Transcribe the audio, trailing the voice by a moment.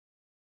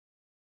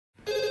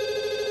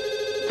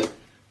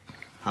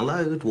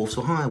Hello, Dwarfs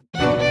for Hire.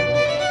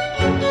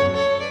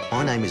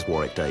 My name is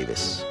Warwick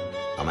Davis.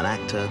 I'm an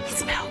actor. It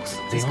smells.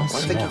 I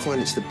think you'll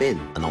find it's the bin.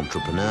 An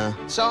entrepreneur.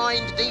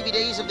 Signed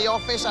DVDs of The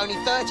Office, only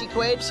 30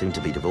 quid. Soon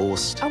to be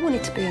divorced. I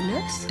wanted to be a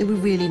nurse. Do we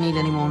really need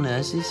any more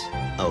nurses?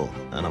 Oh,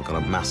 and I've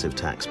got a massive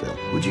tax bill.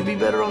 Would you be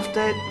better off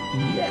dead?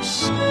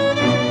 Yes.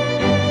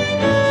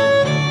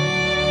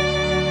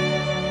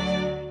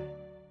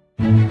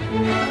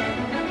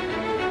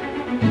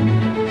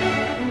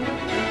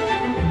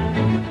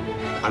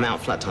 I'm out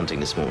flat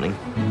hunting this morning.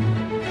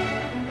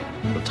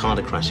 I'm tired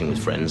of crashing with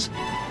friends.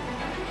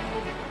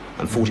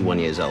 I'm 41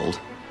 years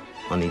old.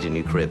 I need a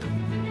new crib.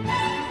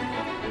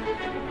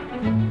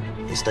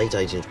 Estate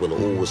agents will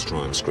always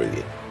try and screw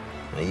you.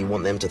 You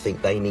want them to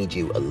think they need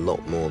you a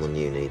lot more than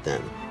you need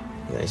them.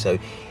 Okay, so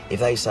if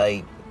they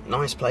say,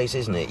 nice place,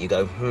 isn't it? You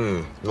go,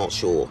 not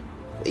sure.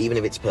 But even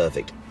if it's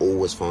perfect,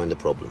 always find a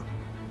problem.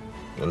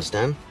 You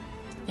understand?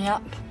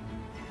 Yep.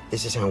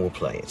 This is how we'll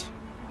play it.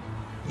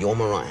 You're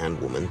my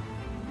right-hand woman,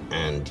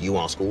 and you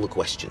ask all the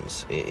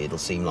questions. It'll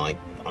seem like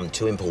I'm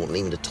too important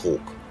even to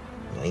talk.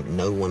 Okay?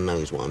 No one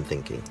knows what I'm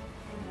thinking.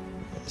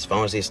 As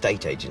far as the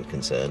estate agent's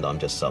concerned, I'm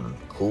just some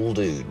cool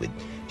dude with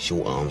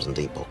short arms and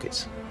deep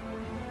pockets.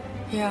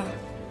 Yeah.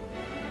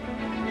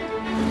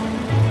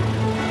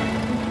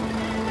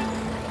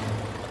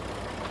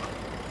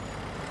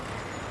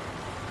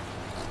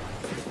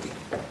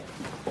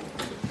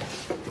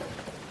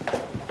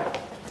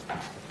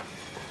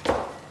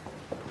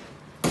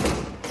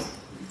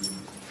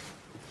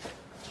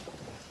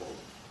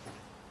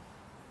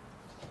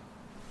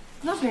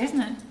 Lovely, isn't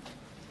it?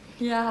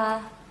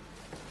 Yeah.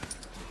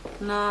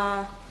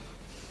 Nah.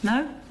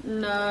 No?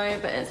 No,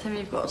 but it's him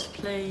you've got to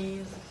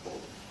please.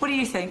 What do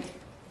you think?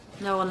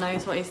 No one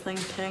knows what he's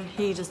thinking.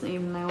 He doesn't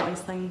even know what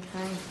he's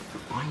thinking.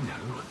 I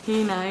know.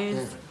 He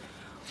knows.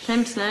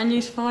 Him to learn,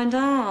 you to find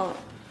out.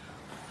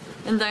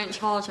 And don't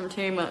charge him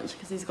too much,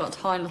 because he's got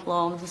tiny little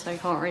arms and so he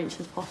can't reach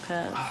his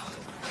pocket. Oh,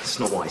 that's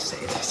not what I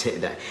said. I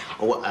said that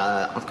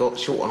I've got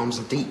short arms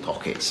and deep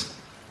pockets.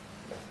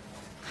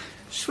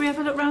 Should we have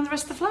a look round the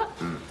rest of the flat?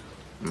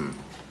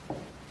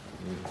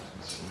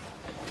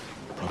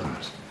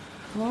 Problems.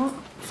 What?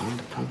 Find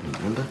a problem,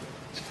 remember?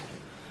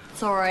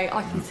 Sorry,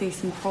 I can see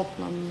some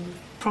problems.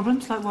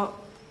 Problems? Like what?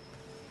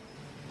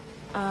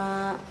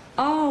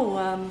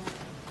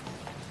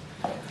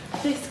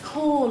 This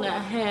corner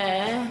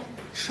here,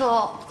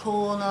 sharp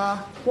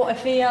corner. What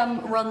if he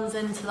runs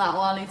into that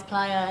while he's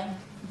playing?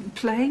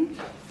 Playing?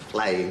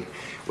 Playing.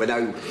 Well,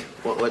 no,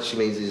 what she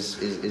means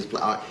is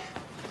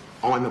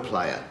I'm a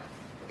player,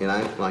 you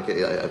know, like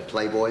a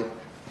playboy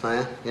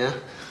player, yeah?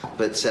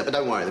 But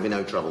don't worry, there'll be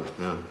no trouble.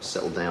 You know,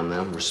 settled down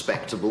now,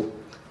 respectable.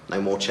 No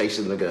more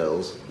chasing the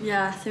girls.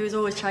 Yeah, so he was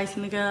always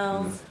chasing the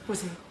girls.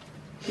 Was he?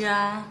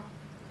 Yeah,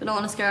 but not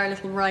in a scary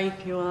little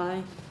rapey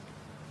way.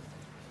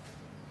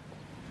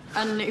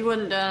 And he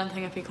wouldn't do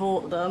anything if he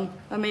caught them.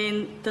 I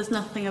mean, there's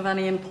nothing of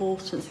any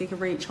importance he could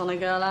reach on a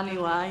girl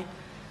anyway.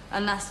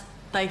 Unless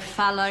they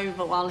fell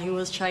over while he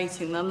was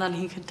chasing them, then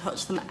he could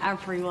touch them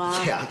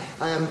everywhere. Yeah,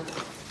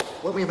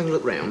 while we're having a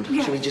look round,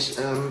 Yeah. shall we just,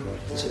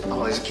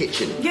 there's a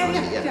kitchen.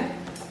 Yeah.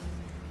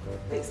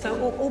 It's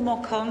all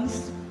more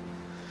cons.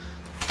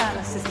 An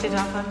assisted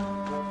oven.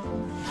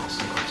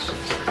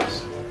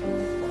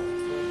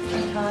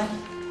 Okay.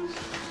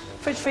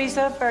 Fridge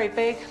freezer, very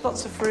big,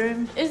 lots of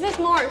room. Is this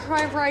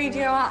microwave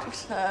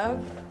radioactive?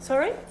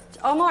 Sorry?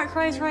 Are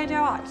microwaves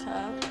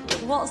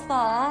radioactive? What's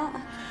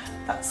that?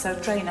 That's a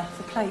drainer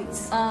for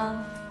plates.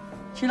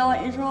 Do you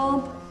like your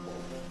job?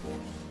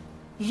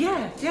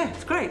 Yeah,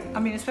 it's great. I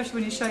mean, especially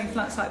when you're showing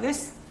flats like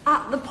this.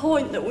 At the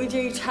point that we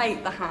do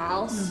take the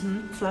house,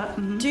 Flat.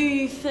 do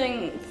you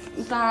think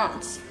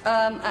that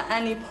at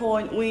any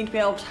point we'd be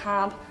able to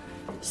have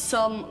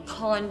some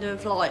kind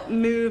of like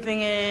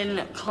moving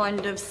in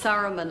kind of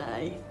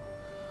ceremony?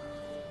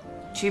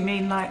 Do you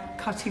mean like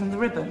cutting the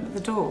ribbon at the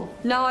door?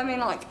 No, I mean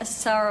like a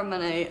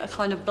ceremony, a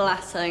kind of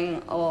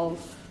blessing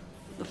of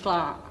the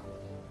flat.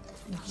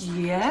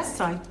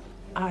 Yes,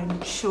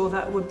 I'm sure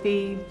that would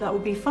be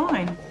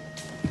fine.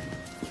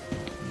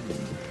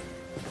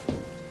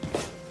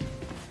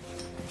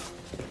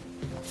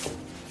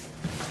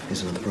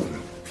 Here's another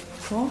problem.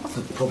 What?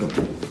 Look, problem.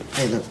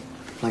 Hey, look,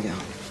 plug it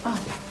out.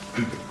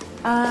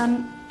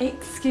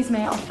 Excuse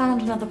me, I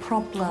found another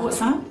problem. What's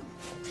that?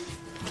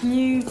 Can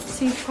you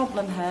see the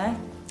problem here?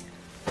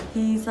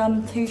 He's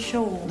too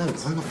short. No,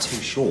 I'm not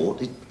too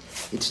short.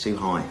 It's too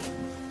high.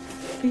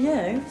 For you,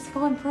 it's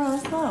fine for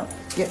us, look.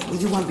 Yeah, well,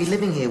 you won't be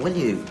living here, will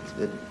you?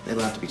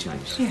 They'll have to be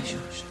changed. Yeah, sure.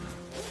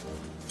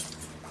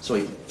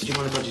 Sorry, would you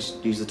mind if I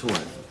just use the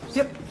toilet?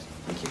 Yep.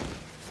 Thank you.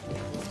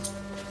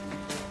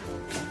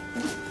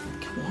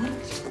 Come on.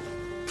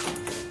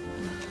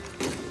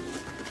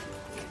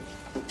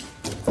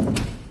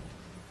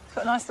 It's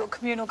got a nice little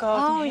communal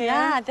garden here.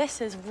 Yeah, this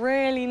is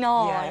really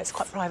nice. Yeah, it's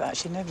quite private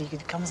actually. Nobody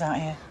comes out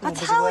here. I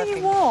tell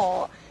you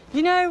what,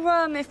 you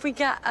know, if we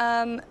get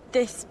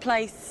this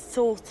place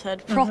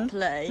sorted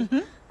properly,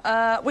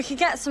 We could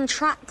get some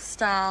tracks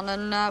down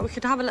and we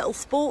could have a little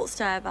sports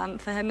day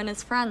event for him and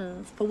his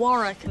friends, for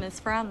Warwick and his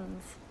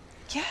friends.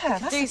 Yeah,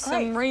 that's Do great.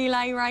 some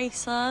relay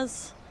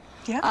races.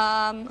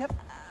 Yeah. Yep.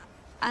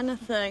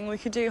 Anything. We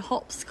could do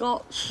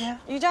hopscotch. Yeah.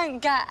 You don't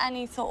get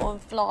any sort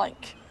of,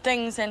 like,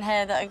 things in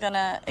here that are going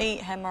to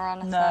eat him or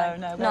anything.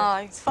 No.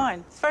 It's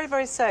fine. It's very,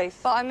 very safe.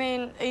 But, I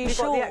mean, are you You've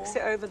sure? got the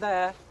exit over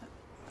there.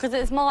 Because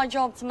it's my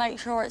job to make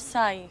sure it's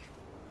safe.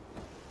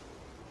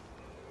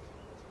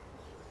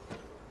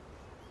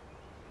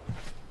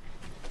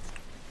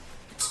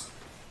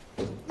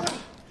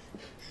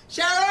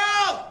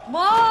 Cheryl!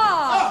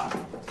 What?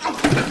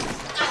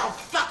 Oh,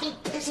 fucking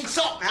pissing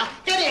sock now.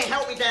 Get here and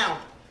help me down.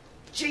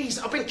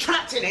 Jeez, I've been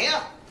trapped in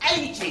here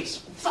ages.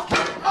 Fucking...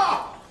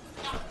 Oh,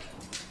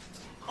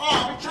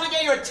 I've been trying to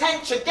get your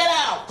attention. Get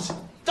out.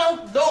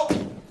 Don't look.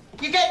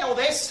 You getting all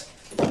this?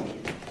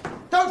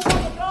 Don't shut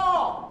the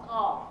door.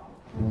 Oh.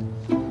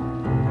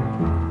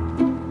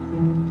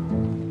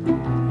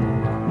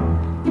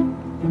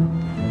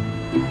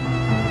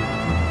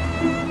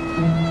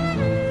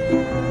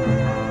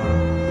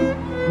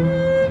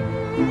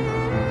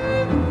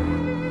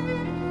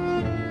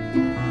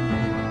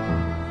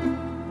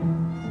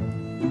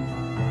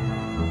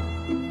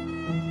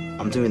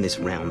 I'm doing this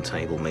round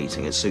table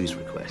meeting at Sue's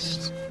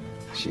request.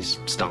 She's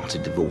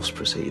started divorce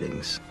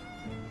proceedings.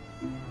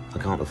 I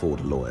can't afford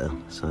a lawyer,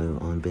 so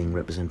I'm being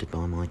represented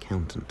by my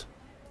accountant.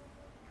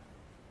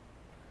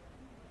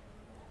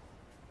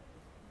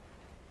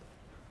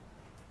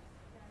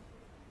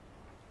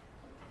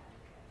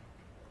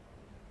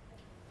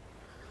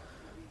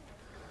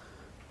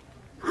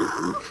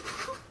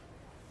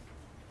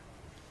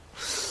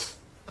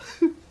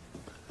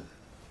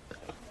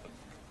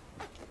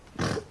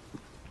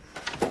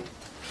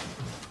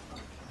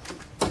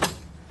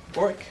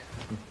 Warwick.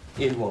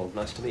 Ian Wold,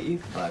 nice to meet you.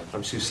 Hi.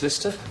 I'm Sue's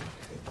solicitor.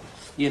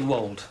 Ian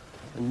Wold.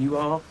 And you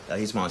are?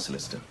 He's my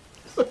solicitor.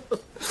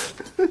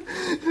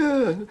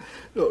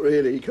 Not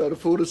really. You can't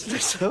afford a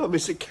solicitor. I'm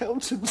his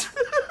accountant.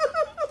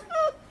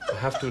 I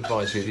have to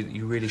advise you that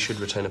you really should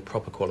retain a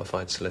proper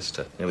qualified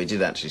solicitor. Yeah, we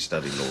did actually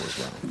study law as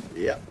well.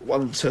 Yeah,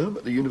 one term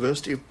at the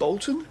University of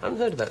Bolton. I haven't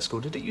heard of that school.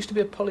 Did it used to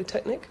be a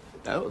polytechnic?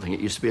 No, I think it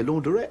used to be a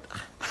laundrette.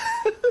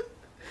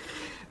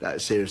 No,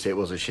 seriously, it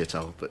was a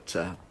shithole, but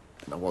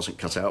I wasn't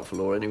cut out for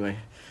law anyway.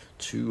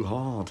 Too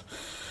hard.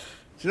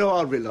 Do you know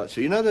what I'd really like to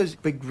do? You know those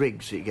big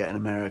rigs that you get in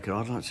America?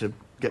 I'd like to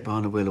get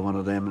behind the wheel of one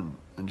of them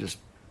and just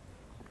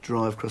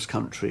drive cross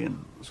country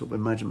and sort of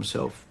imagine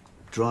myself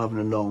driving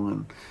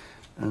along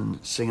and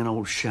seeing an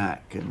old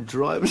shack and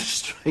driving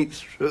straight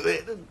through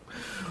it and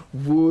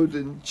wood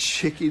and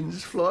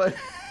chickens flying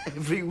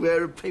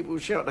everywhere and people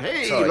shouting,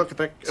 "Hey, Sorry. look at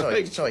that!"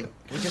 Sorry. Can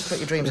we just put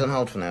your dreams on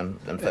hold for now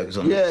and focus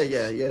on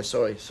Yeah.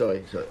 Sorry.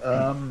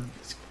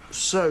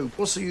 So,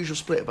 what's the usual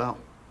split? About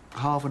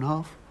half and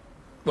half?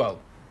 Well,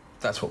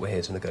 that's what we're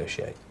here to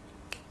negotiate.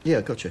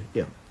 Yeah, gotcha.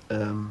 Yeah.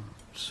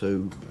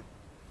 So,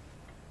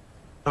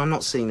 I'm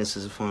not seeing this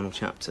as a final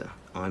chapter.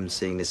 I'm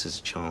seeing this as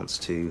a chance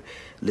to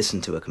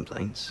listen to her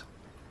complaints,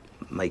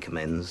 make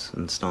amends,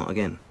 and start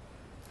again.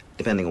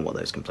 Depending on what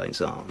those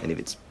complaints are. I mean, if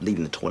it's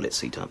leaving the toilet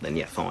seat up, then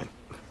yeah, fine.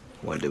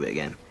 Won't do it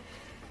again.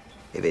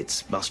 If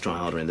it's must try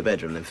harder in the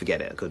bedroom, then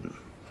forget it. I couldn't.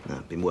 No,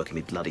 I've been working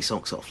my bloody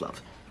socks off,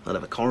 love. I'd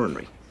have a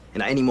coronary. You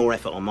know, any more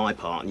effort on my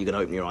part, and you can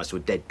open your eyes to a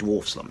dead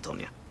dwarf slumped on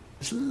you.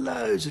 there's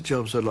loads of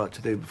jobs I'd like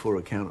to do before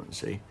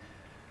accountancy.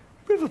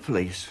 River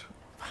police.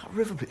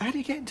 River police. How do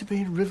you get into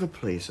being river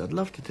police? I'd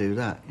love to do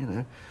that, you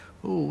know.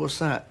 Oh, what's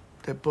that?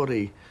 Dead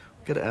body.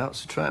 Get it out,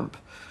 it's a tramp.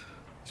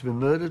 He's been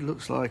murdered,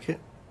 looks like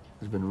it.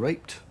 He's been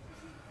raped.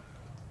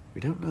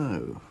 We don't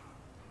know.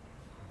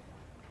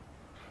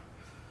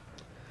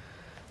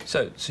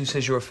 So, Sue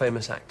says you're a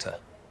famous actor.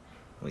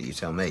 Well, you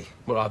tell me.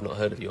 Well, I've not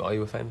heard of you. Are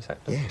you a famous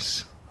actor?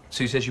 Yes.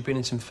 Sue says you've been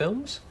in some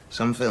films?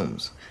 Some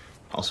films.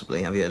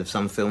 Possibly. Have you heard of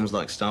some films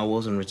like Star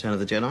Wars and Return of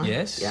the Jedi?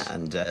 Yes. Yeah,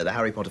 and the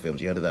Harry Potter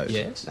films, you heard of those?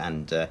 Yes.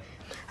 And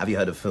have you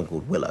heard of a film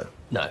called Willow?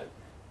 No.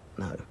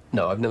 No.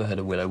 No, I've never heard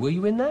of Willow. Were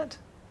you in that?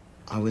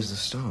 I was the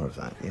star of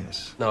that,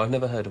 yes. No, I've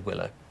never heard of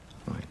Willow.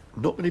 Right.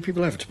 Not many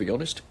people have, to be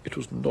honest. It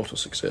was not a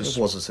success.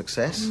 It was a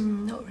success.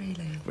 Not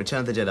really. Return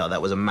of the Jedi,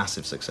 that was a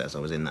massive success. I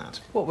was in that.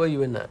 What were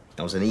you in that?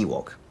 I was an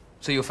Ewok.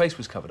 So your face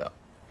was covered up?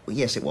 Well,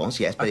 yes, it was,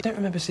 yes, but... I don't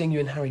remember seeing you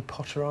in Harry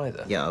Potter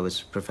either. Yeah, I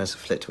was Professor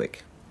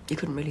Flitwick. You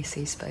couldn't really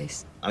see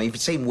space. I mean, if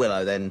you'd seen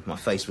Willow, then my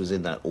face was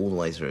in that all the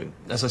way through.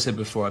 As I said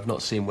before, I've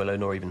not seen Willow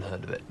nor even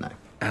heard of it. No.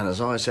 And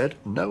as I said,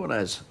 no one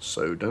has,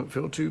 so don't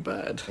feel too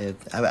bad.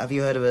 Have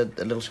you heard of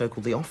a little show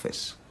called The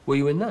Office? Were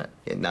you in that?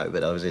 Yeah, no,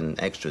 but I was in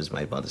extras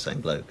made by the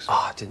same blokes.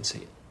 Ah, I didn't see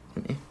it.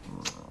 Didn't you?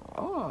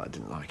 Oh, I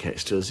didn't like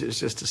extras. It was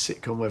just a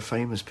sitcom where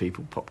famous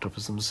people popped up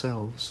as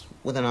themselves.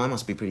 Well, then I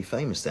must be pretty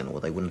famous then,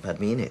 or they wouldn't have had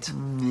me in it.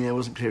 Yeah, it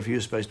wasn't clear if you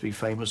were supposed to be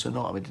famous or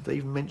not. I mean, did they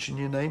even mention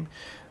your name?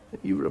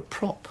 You were a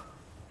prop.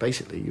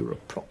 Basically, you were a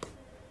prop.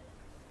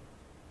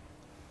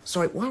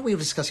 Sorry, while we were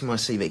discussing my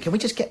CV, can we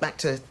just get back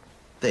to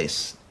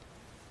this?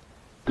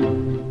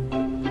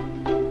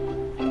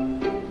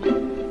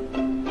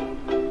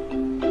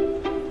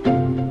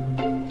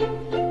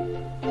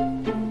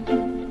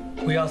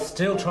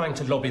 trying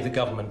to lobby the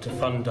government to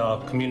fund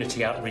our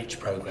community outreach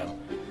programme.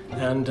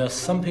 And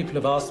some people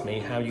have asked me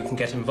how you can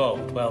get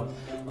involved. Well,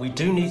 we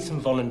do need some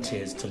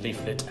volunteers to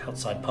leaflet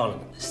outside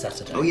Parliament this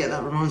Saturday. Oh, yeah,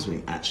 that reminds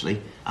me,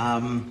 actually.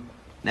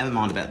 Never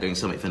mind about doing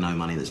something for no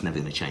money that's never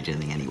going to change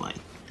anything anyway.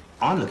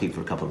 I'm looking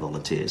for a couple of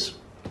volunteers,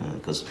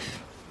 because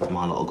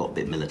my lot have got a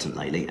bit militant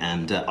lately,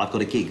 and I've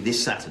got a gig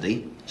this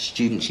Saturday,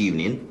 Students'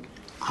 Union,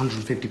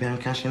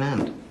 £150 cash in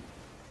hand.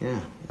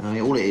 Yeah, I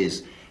mean, all it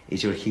is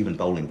you're a human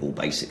bowling ball,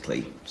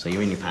 basically. So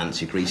you're in your pants,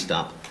 you're greased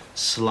up,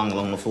 slung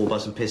along the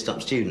 4-bus and pissed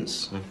up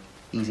students.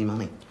 Easy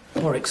money.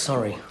 Warwick,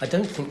 sorry, I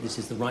don't think this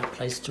is the right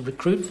place to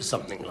recruit for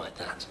something like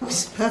that.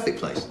 This is the perfect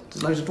place.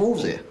 There's loads of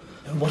dwarves here.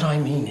 What I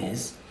mean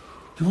is,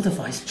 you're the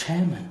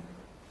vice-chairman.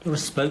 You're a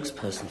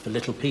spokesperson for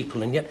little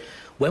people, and yet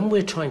when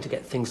we're trying to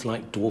get things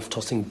like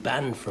dwarf-tossing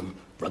banned from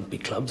rugby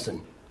clubs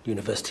and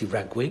university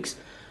ragwigs,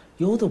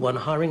 you're the one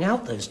hiring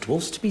out those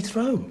dwarfs to be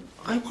thrown.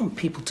 I want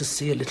people to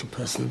see a little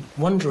person,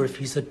 wonder if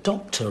he's a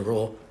doctor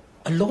or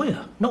a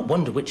lawyer, not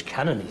wonder which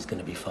canon he's going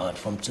to be fired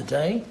from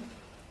today.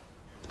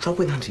 The trouble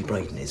with Anthony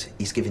Braden is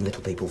he's giving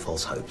little people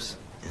false hopes.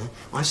 Yeah?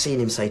 I've seen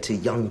him say to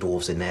young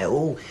dwarfs in there,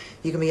 oh,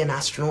 you can be an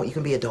astronaut, you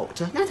can be a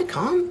doctor. No, they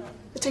can't.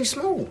 They're too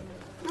small.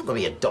 I'm not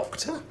going to be a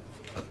doctor.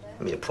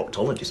 I mean, a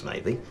proctologist,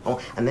 maybe. Oh,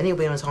 and then he'll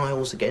be on his high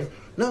horse again.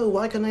 No,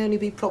 why can they only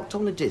be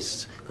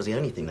proctologists? Because the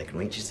only thing they can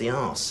reach is the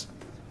arse.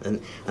 And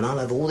I'll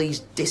have all these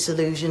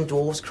disillusioned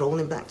dwarves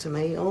crawling back to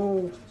me.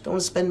 Oh, don't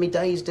want to spend me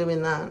days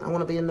doing that. I want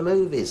to be in the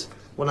movies.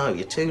 Well, no,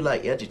 you're too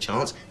late. You had your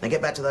chance. Now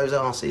get back to those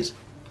arses.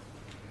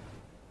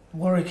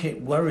 Warwick,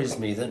 it worries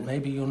me that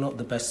maybe you're not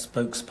the best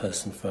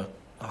spokesperson for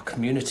our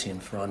community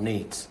and for our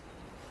needs.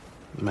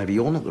 Maybe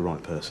you're not the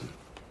right person.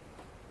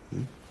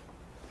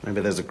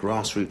 Maybe there's a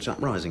grassroots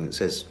uprising that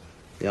says,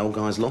 the old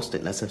guy's lost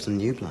it, let's have some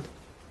new blood.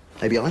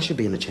 Maybe I should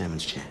be in the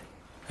chairman's chair.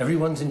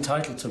 Everyone's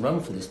entitled to run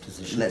for this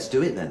position. Let's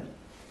do it then.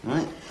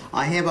 Right?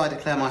 I hereby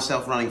declare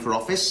myself running for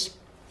office,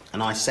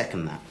 and I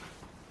second that.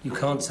 You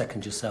can't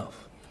second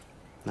yourself.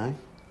 No?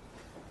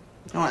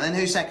 All right, then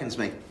who seconds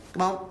me?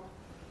 Come on.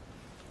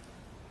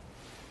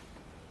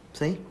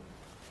 See?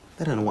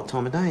 They don't know what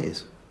time of day it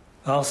is.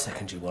 I'll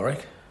second you,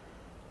 Warwick.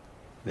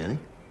 Really?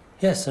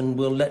 Yes, and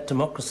we'll let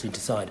democracy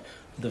decide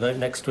with the vote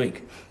next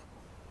week.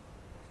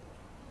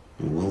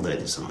 Will they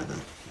decide that?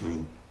 I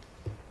mean,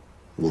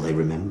 will they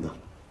remember?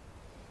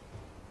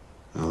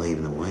 Are they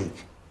even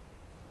awake?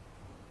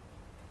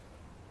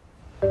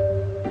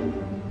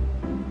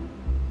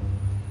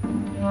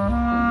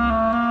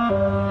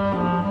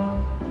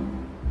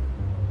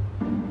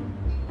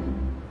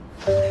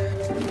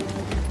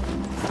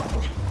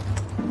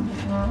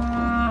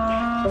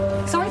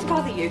 Sorry to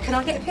bother you. Can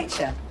I get a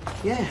picture?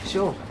 Yeah,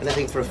 sure.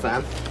 Anything for a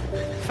fan.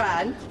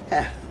 Fan?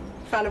 Yeah.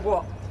 Fan of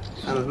what?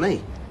 Fan of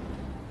me.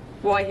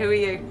 Why, who are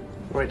you?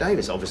 Warwick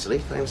Davis, obviously,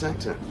 famous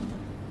actor.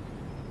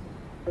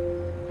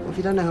 Well, if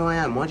you don't know who I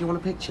am, why do you want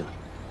a picture?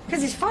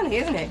 Because it's funny,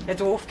 isn't it? A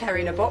dwarf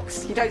carrying a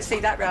box. You don't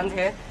see that round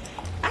here.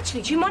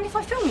 Actually, do you mind if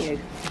I film you?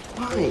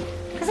 Why?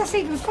 Because that's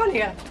even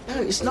funnier.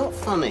 No, it's not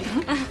funny.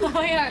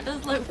 Oh, yeah, it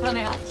does look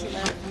funny, actually.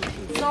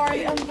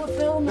 Sorry, we're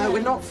filming. No,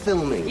 we're not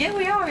filming. Yeah,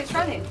 we are. It's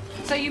running.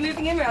 So you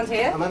moving in round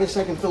here? I'm having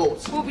second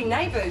thoughts. We'll be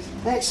neighbours.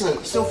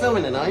 Excellent. Still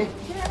filming then, are you?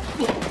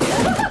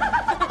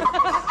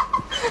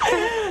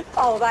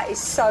 Oh, that is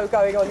so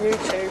going on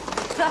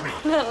YouTube.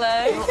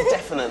 Definitely. Not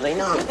definitely,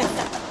 no.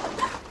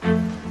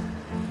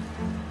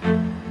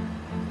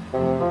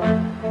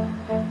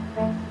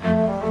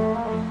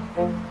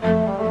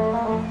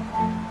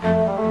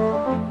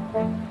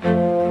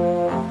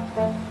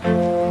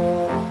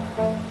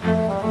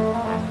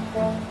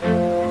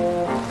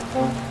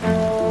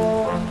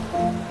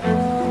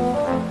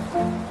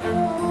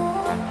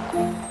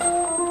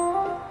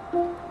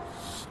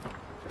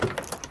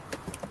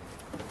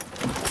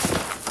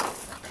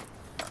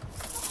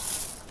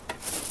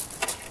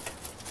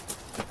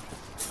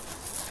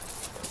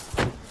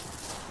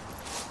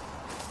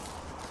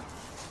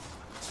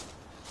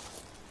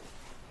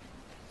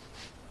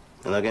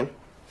 Hello again.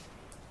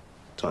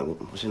 Sorry,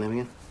 what's your name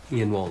again?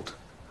 Ian Wald.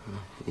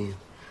 Oh, Ian.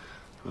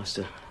 Nice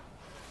to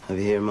have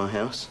you here in my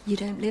house. You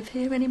don't live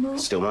here anymore?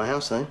 Still my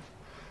house, though.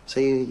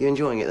 So you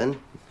enjoying it, then?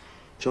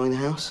 Enjoying the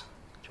house?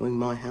 Enjoying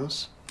my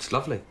house? It's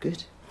lovely.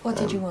 Good. What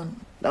did you want?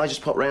 I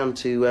just popped round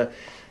to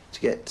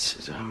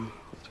get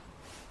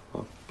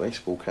a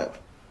baseball cap.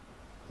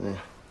 A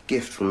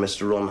gift from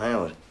Mr. Ron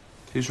Howard.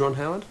 Who's Ron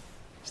Howard?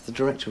 He's the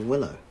director of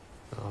Willow.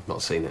 Oh, I've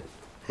not seen it.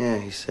 Yeah,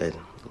 he said,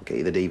 I'll get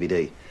you the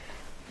DVD.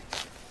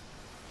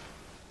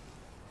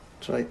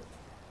 That's right.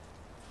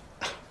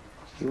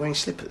 You wearing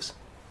slippers?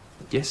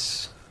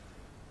 Yes.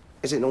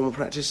 Is it normal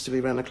practice to be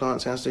around a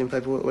client's house doing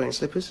paperwork wearing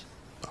slippers?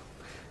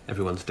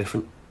 Everyone's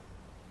different.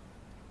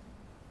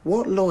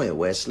 What lawyer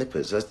wears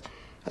slippers?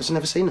 I've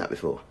never seen that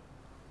before.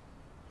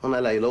 On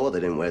LA Law, they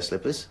didn't wear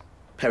slippers.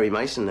 Perry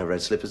Mason never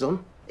had slippers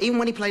on. Even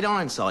when he played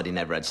Ironside, he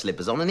never had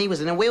slippers on, and he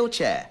was in a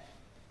wheelchair.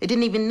 He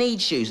didn't even need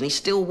shoes, and he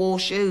still wore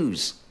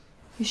shoes.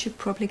 You should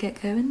probably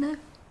get going now.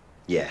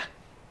 Yeah.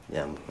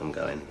 Yeah, I'm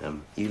going.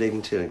 You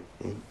leaving too?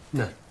 Ian?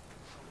 No.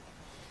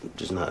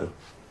 Just no.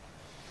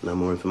 No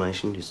more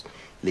information? Just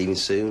leaving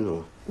soon,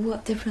 or...?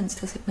 What difference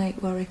does it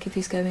make, Warwick, if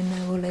he's going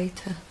now or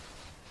later?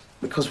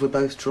 Because we're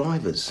both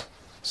drivers.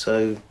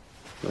 So,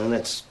 well,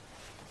 let's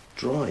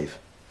drive.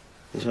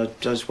 Shall I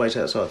just wait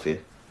outside for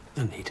you?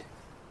 No need.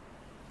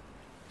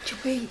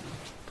 Should we?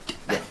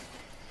 Yeah.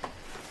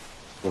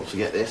 Want to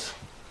get this?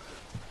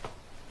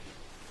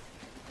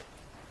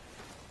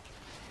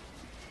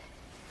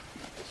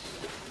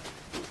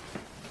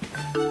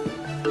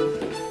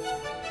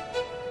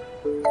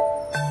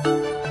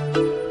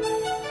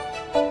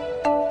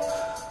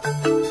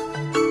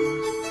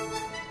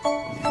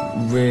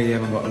 Really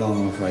haven't got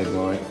long, I'm afraid,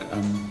 Warwick.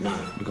 No.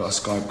 We've got a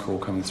Skype call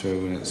coming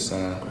through and it's,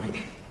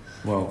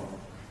 well,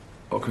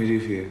 what can we do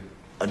for you?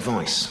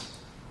 Advice,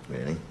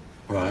 really.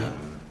 Right.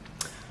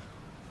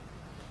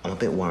 I'm a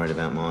bit worried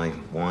about my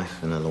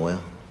wife and her lawyer.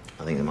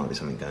 I think there might be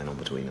something going on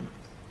between them.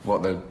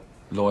 What, the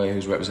lawyer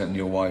who's representing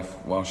your wife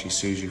while she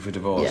sues you for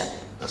divorce? Yeah,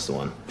 that's the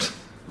one.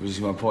 Which is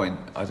my point.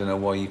 I don't know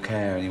why you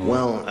care anymore.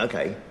 Well,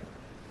 OK.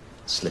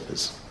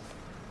 Slippers.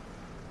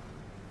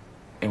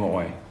 In what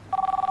way?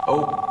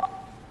 Oh.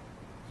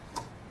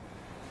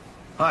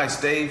 Hi,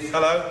 Steve.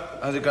 Hello.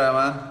 How's it going,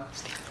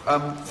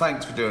 man?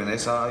 Thanks for doing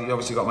this. You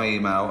obviously got my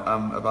email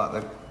about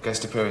the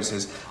guest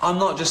appearances. I'm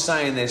not just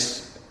saying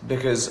this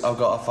because I've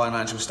got a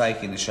financial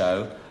stake in the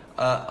show.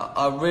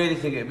 I really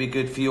think it'd be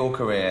good for your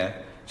career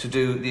to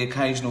do the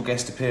occasional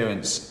guest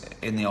appearance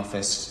in the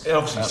office. Yeah,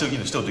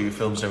 obviously, still do your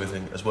films and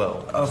everything as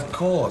well. Of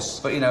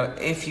course. But, you know,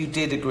 if you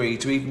did agree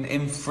to even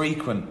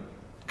infrequent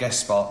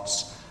guest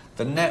spots,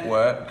 the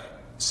network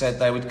said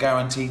they would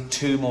guarantee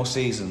 2 more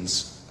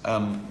seasons,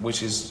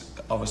 which is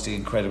obviously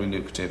incredibly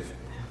lucrative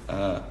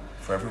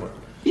for everyone.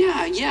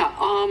 Yeah.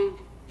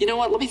 You know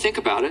what? Let me think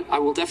about it. I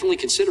will definitely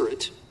consider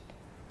it.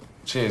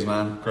 Cheers,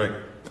 man. Great.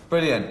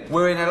 Brilliant.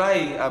 We're in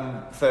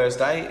LA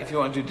Thursday, if you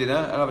want to do dinner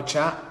and have a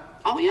chat.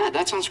 Oh, yeah,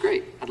 that sounds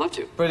great. I'd love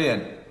to.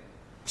 Brilliant.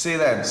 See you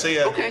then. See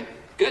ya. Okay,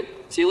 good.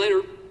 See you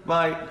later.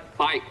 Bye.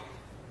 Bye.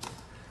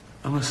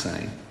 I must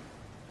say,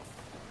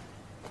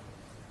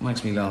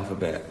 makes me laugh a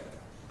bit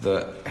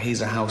that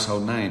he's a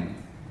household name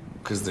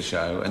because of the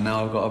show, and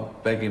now I've got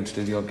to beg him to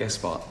do the odd guest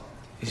spot.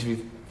 He should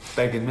be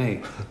begging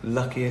me.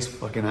 Luckiest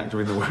fucking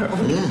actor in the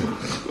world.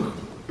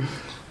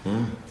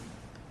 Yeah.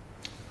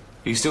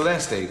 Are you still there,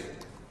 Steve?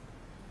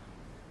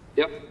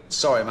 Yep.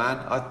 Sorry, man.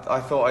 I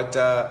thought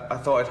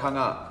I'd hung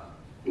up.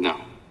 No.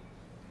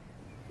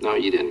 No,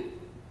 you didn't.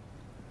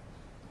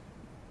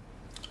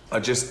 I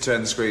just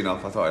turned the screen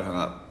off. I thought I'd hung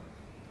up.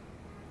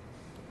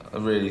 I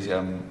really, Do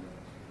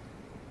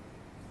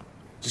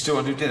you still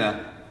want to do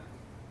dinner?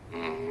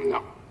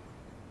 No.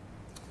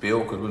 Be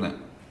awkward, wouldn't it?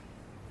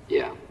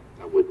 Yeah,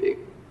 that would be.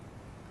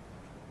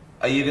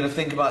 Are you going to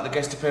think about the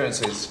guest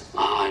appearances?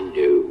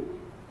 No.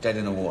 Dead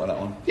in the water, that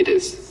one. It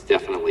is. It's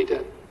definitely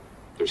dead.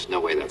 There's no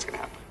way that's going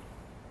to happen.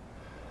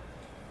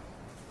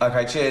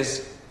 Okay,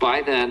 cheers.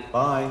 Bye then.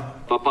 Bye.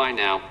 Bye-bye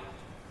now.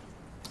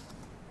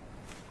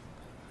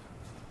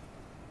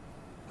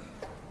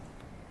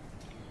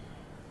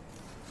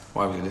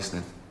 Why was he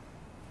listening?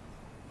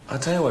 I'll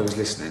tell you why he was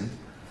listening.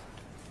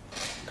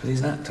 Because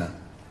he's an actor.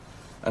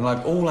 And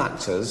like all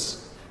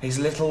actors, he's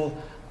a little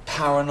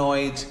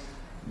paranoid,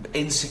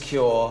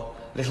 insecure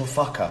little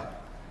fucker.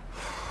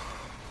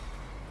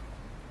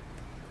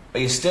 Are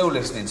you still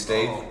listening,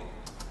 Steve?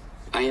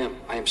 I am.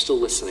 I am still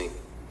listening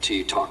to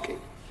you talking.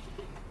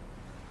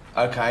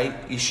 Okay,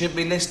 you should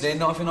be listening,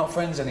 not if you're not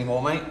friends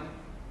anymore, mate.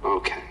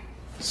 Okay.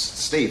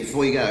 Steve,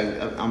 before you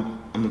go,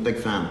 I'm a big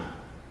fan.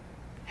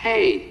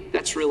 Hey,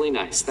 that's really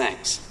nice.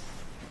 Thanks.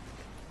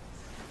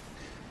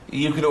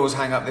 You could always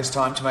hang up this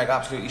time to make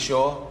absolutely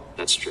sure.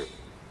 That's true.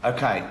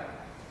 Okay.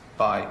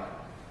 Bye.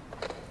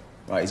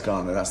 Right, he's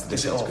gone. That's the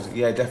difference.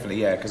 Yeah,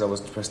 definitely. Yeah, because I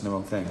was pressing the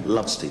wrong thing.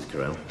 Love Steve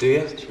Carell. Do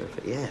you?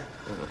 Terrific. Yeah.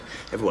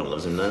 Everyone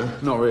loves him now.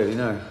 Not really,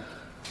 no.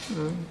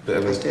 Bit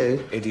of They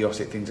do. an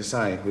idiotic thing to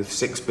say. With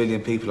 6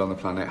 billion people on the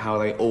planet, how are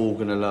they all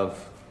going to love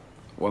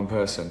one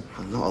person?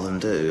 A lot of them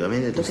do. I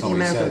mean, look at the not what he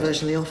American said.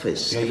 version of The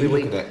Office. Yeah, Every you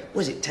look week, at it.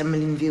 what is it, 10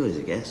 million viewers,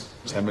 I guess?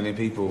 10 million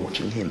people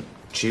Watching him.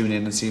 tune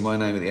in and see my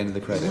name at the end of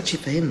the credits. Watch it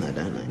for him, though,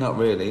 don't they? Not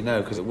really,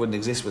 no, because it wouldn't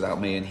exist without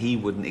me, and he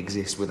wouldn't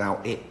exist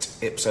without it.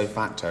 Ipso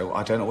facto,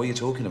 I don't know what you're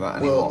talking about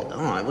anymore. Well,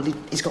 all right, well,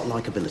 he's got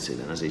likeability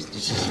then, as he's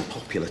just a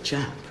popular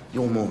chap.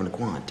 You're more of an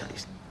acquired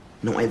taste.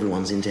 Not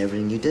everyone's into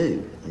everything you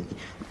do.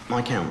 My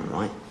accountant,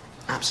 right?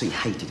 Absolutely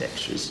hated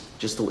extras.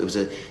 Just thought it was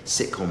a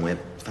sitcom where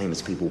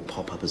famous people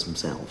pop up as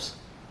themselves.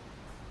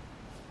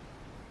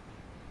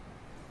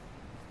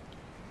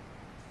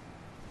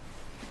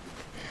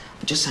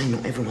 I'm just saying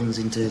not everyone's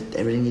into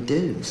everything you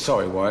do.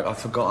 Sorry, Warwick, I've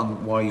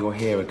forgotten why you're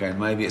here again.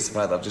 Maybe it's the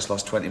fact that I've just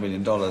lost $20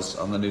 million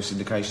on the new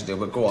syndication deal,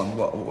 but go on,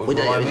 what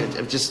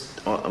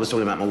I was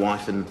talking about my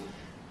wife and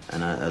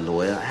a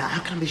lawyer.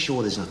 How can I be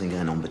sure there's nothing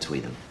going on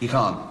between them? You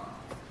can't.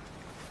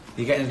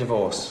 You're getting a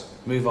divorce.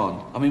 Move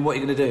on. I mean, what are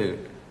you going to do?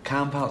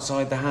 Camp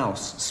outside the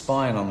house,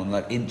 spying on them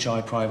like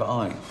inch-eye private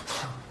eye?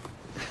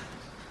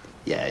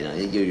 Yeah,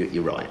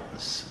 you're right.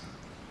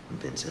 I'm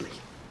being silly.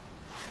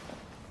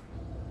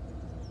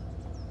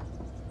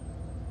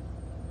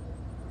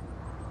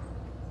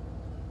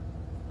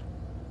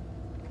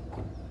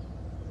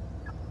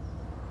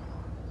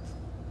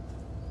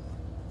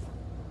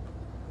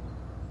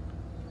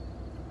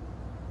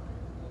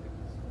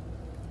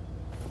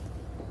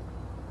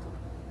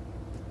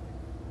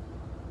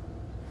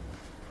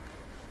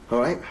 All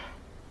right.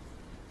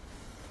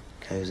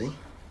 Cosy.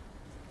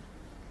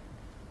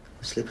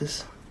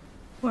 Slippers.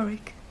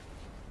 Warwick,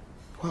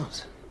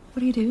 What?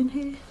 what are you doing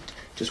here?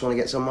 Just want to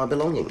get some of my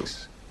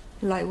belongings.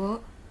 Like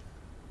what?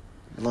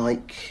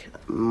 Like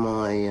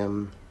my,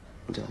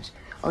 what did I say?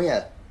 Oh,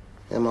 yeah.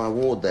 My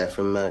award there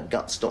from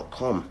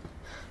Guts.com,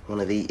 one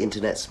of the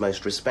internet's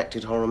most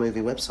respected horror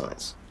movie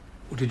websites.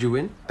 What did you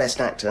win? Best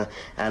actor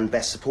and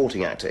best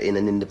supporting actor in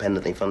an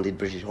independently funded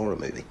British horror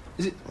movie.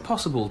 Is it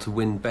possible to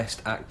win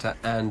Best Actor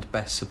and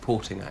Best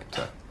Supporting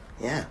Actor?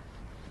 Yeah.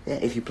 Yeah,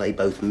 if you play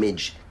both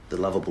Midge, the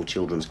lovable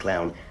children's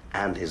clown,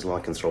 and his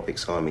lycanthropic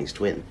Siamese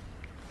twin.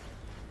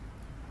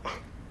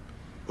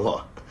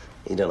 What?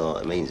 You don't know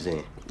what it means, do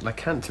you?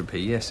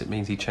 Lycanthropy, yes, it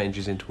means he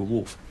changes into a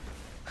wolf.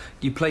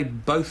 You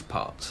played both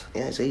parts?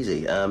 Yeah, it's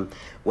easy.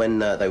 When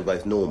they were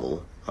both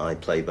normal, I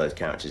played both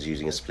characters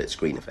using a split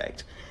screen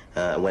effect.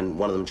 When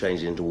one of them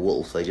changed into a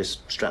wolf, they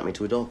just strapped me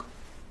to a dog.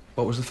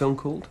 What was the film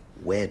called?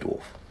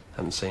 Werdorf.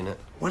 Haven't seen it.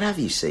 What have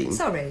you seen?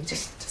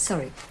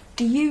 Sorry.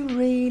 Do you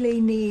really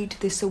need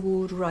this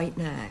award right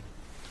now?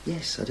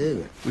 Yes, I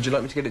do. Would you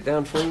like me to get it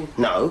down for you?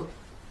 No.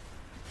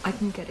 I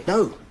can get it.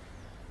 No.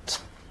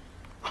 It's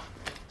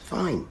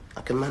fine.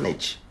 I can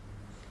manage.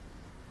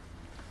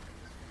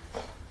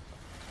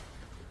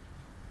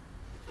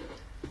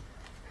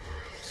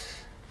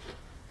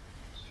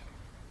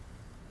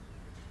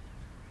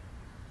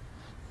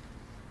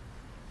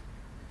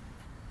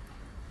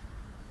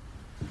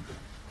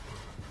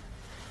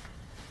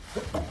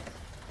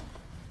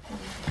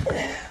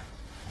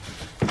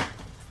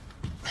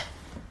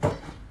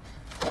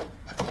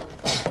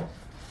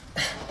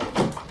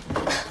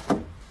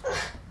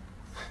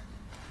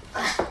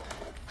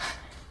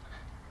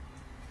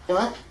 You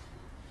all right?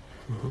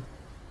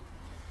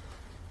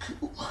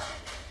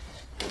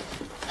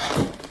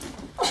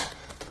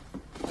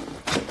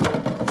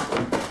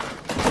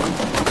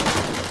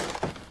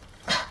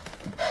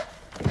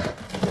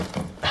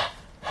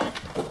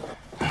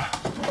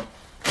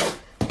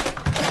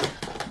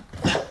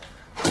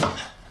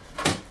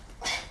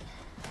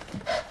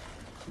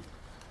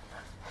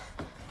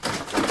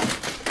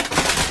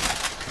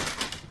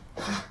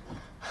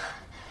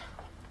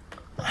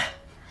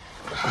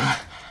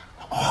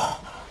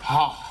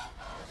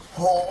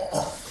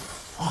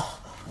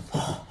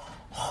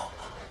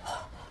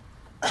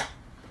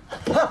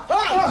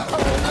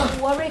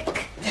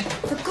 Warwick,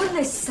 for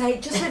goodness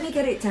sake, just let me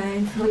get it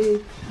down for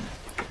you.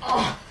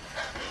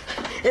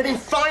 It'd been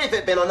fine if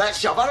it'd been on that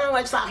shelf. I don't know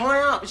why it's that high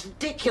up. It's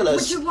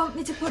ridiculous. Would you want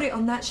me to put it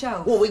on that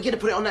shelf? Well, we're going to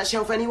put it on that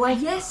shelf anyway?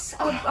 Yes,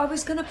 I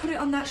was going to put it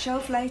on that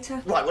shelf later.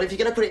 Right, well, if you're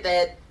going to put it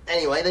there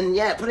anyway, then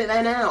yeah, put it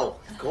there now,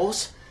 of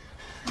course.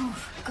 Oh,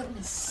 for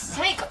goodness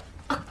sake,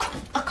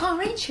 I can't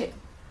reach it.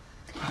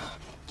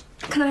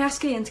 Can I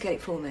ask Ian to get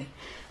it for me?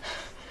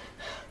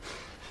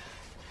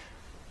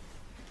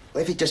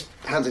 Well, if he just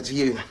hands it to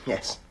you,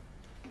 yes.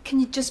 Can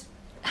you just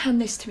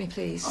hand this to me,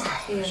 please,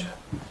 Ian? Sure.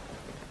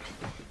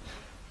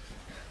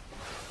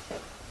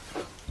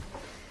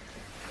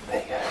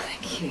 There you go.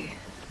 Thank you.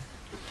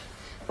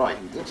 Right,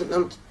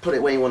 put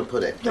it where you want to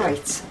put it.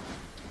 Right.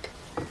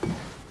 I'm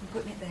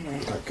putting it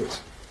there. Right, good.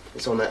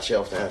 It's on that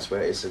shelf now, that's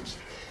where it is. So just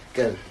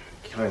go and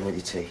carry on with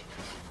your tea.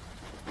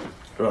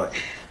 Right.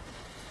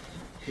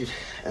 Good.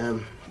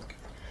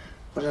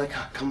 What did I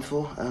come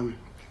for?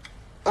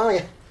 Oh,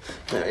 yeah.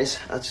 There it is.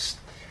 I'll just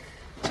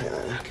take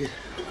that now. Good.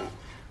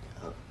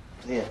 Oh,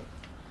 here.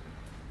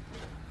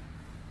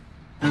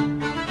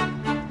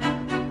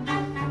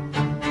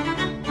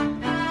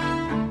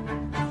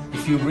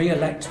 If you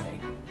re-elect me,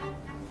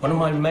 one of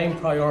my main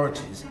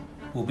priorities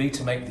will be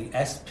to make the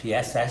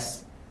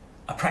SPSS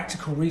a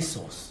practical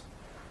resource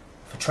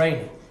for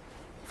training,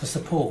 for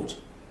support,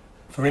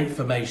 for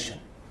information.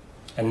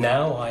 And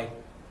now I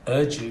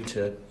urge you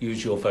to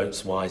use your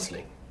votes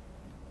wisely.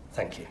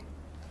 Thank you.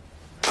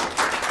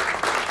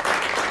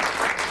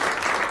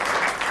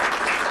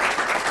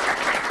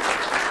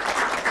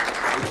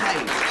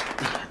 Okay.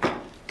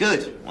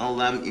 Good.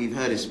 Well, you've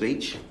heard his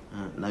speech.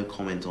 No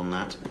comment on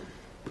that.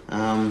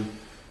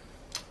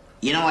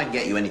 You know I can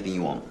get you anything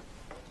you want.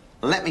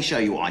 Let me show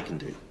you what I can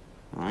do.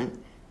 All right?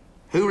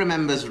 Who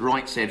remembers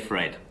Right Said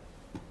Fred?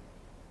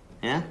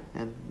 Yeah?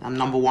 I'm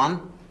number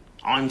one.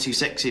 I'm too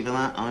sexy for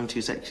that. I'm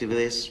too sexy for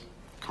this.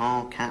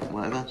 Car, cat,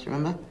 whatever. Do you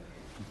remember?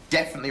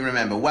 Definitely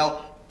remember.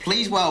 Well,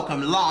 please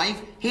welcome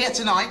live here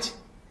tonight.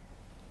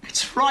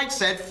 It's Right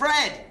Said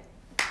Fred.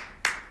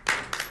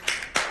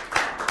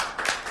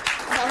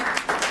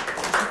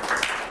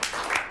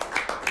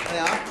 There they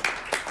are.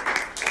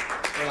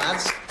 The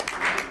lads.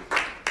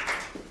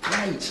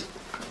 Great.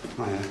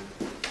 Hiya.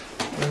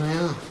 There they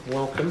are.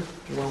 Welcome.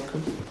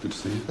 Welcome. Good to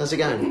see you. How's it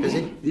going?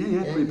 Busy?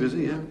 Yeah, pretty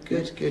busy, yeah.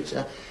 Good,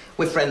 good.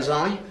 We're friends,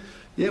 are we?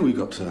 Yeah, we've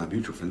got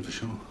mutual friends for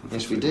sure.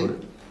 Yes, we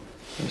do.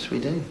 Yes, we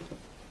do.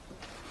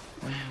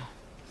 Wow.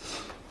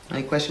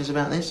 Any questions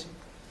about this?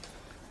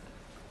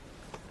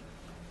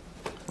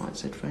 Right,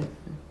 said Fred.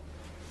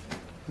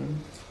 Yeah.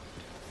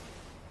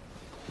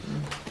 Yeah.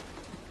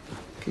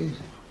 Good.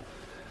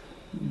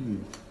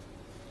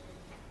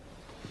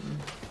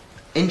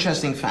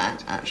 Interesting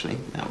fact, actually.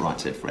 Right,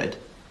 said Fred.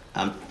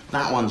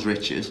 That one's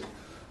Richard.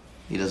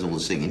 He does all the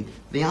singing.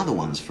 The other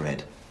one's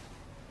Fred.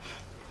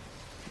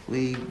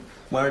 We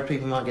worried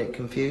people might get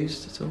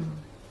confused at all?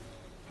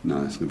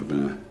 No, it's never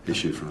been an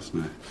issue for us,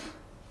 no.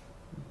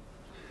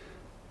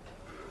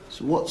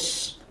 So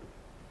what's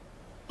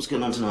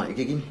going on tonight?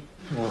 You gigging?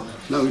 What?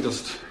 No, we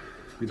just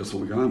thought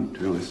we'd go home, to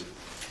be honest.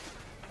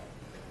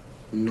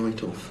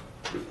 Night off.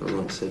 All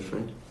right, said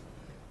Fred.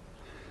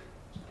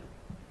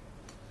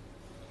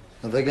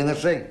 Are they going to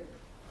sing?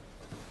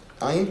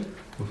 Are you?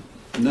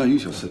 No, you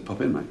just said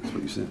pop in, mate. That's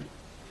what you said.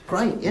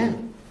 Great, yeah.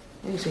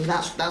 You see,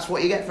 that's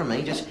what you get from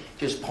me.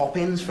 Just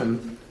pop-ins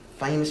from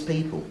famous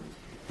people.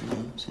 You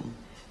know, so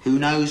who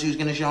knows who's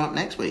going to show up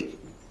next week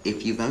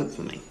if you vote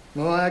for me?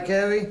 All right,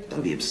 Gary?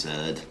 Don't be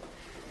absurd.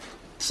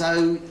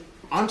 So,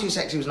 I'm Too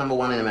Sexy was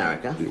 #1 in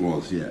America. It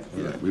was, yeah.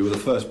 We were the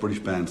first British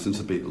band since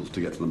the Beatles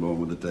to get to #1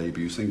 with a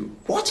debut single.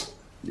 What?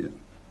 Yeah.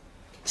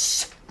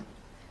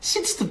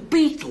 Since the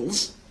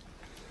Beatles?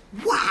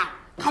 Wow!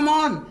 Come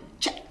on!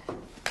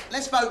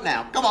 Let's vote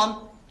now. Come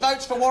on.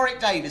 Votes for Warwick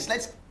Davis.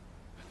 Let's...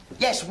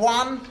 Yes,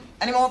 1.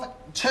 Any more?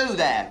 2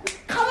 there.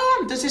 Come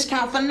on! Does this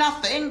count for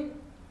nothing?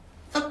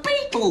 The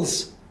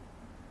Beatles!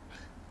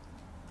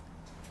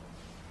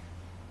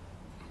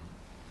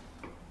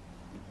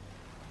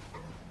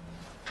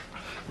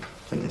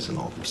 I think there's a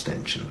lot of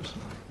abstentions.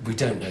 We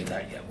don't know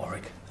that yet,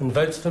 Warwick. And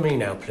votes for me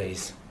now,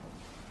 please.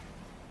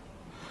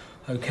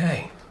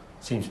 OK.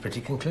 Seems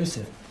pretty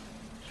conclusive.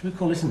 Should we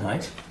call it a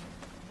night?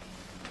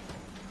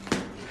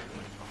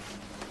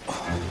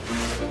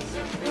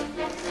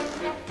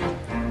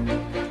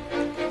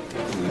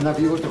 Can I have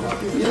yours?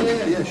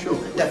 Yeah, sure.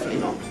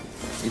 Definitely not.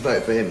 You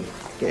vote for him.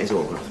 Get his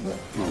autograph.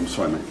 Oh, I'm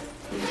sorry, mate.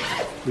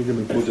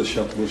 We'll just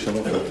shut off.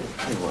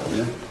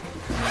 Yeah?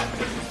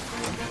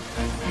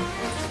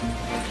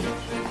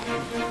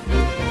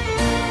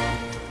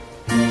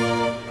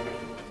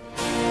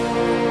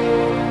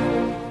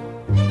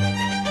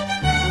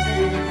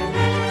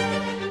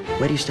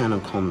 Where do you stand on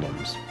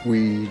condoms?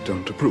 We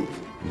don't approve.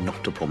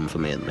 Not a problem for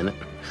me at the minute.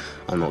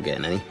 I'm not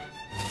getting any.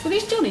 Will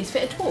these Johnnies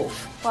fit a dwarf?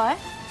 Why?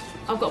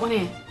 I've got one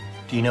here.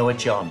 Do you know a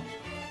John?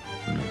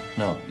 No.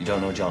 No, you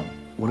don't know John.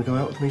 Want to go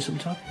out with me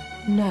sometime?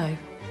 No.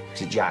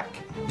 Is it Jack?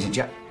 Is it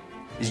Jack?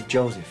 Is it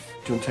Joseph?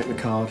 Do you want to take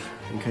the card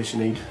in case you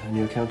need a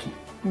new accountant?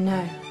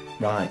 No.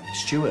 Right.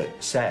 Stuart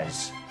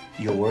says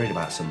you're worried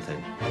about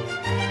something.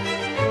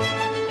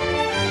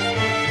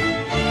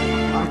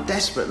 I'm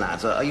desperate,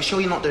 lads. Are you sure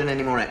you're not doing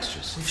any more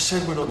extras? We've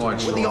said we're not doing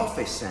With the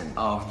office, then?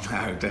 Oh, no,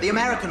 definitely The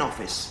American not.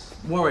 office.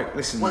 Warwick,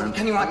 listen, Well, man.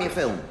 can you write me a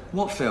film?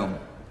 What film?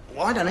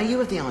 Well, I don't know. You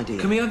have the idea.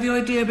 Can we have the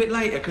idea a bit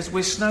later? Because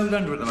we're snowed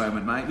under at the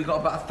moment, mate. We've got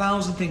about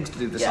 1,000 things to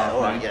do this Yeah,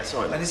 afternoon. all right, yeah,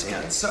 sorry. And it's,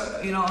 Yeah.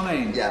 so, you know what I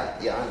mean? Yeah,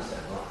 I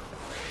understand.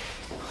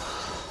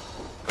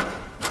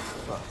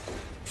 Right.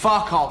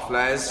 Fuck off,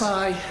 Les.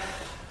 Bye.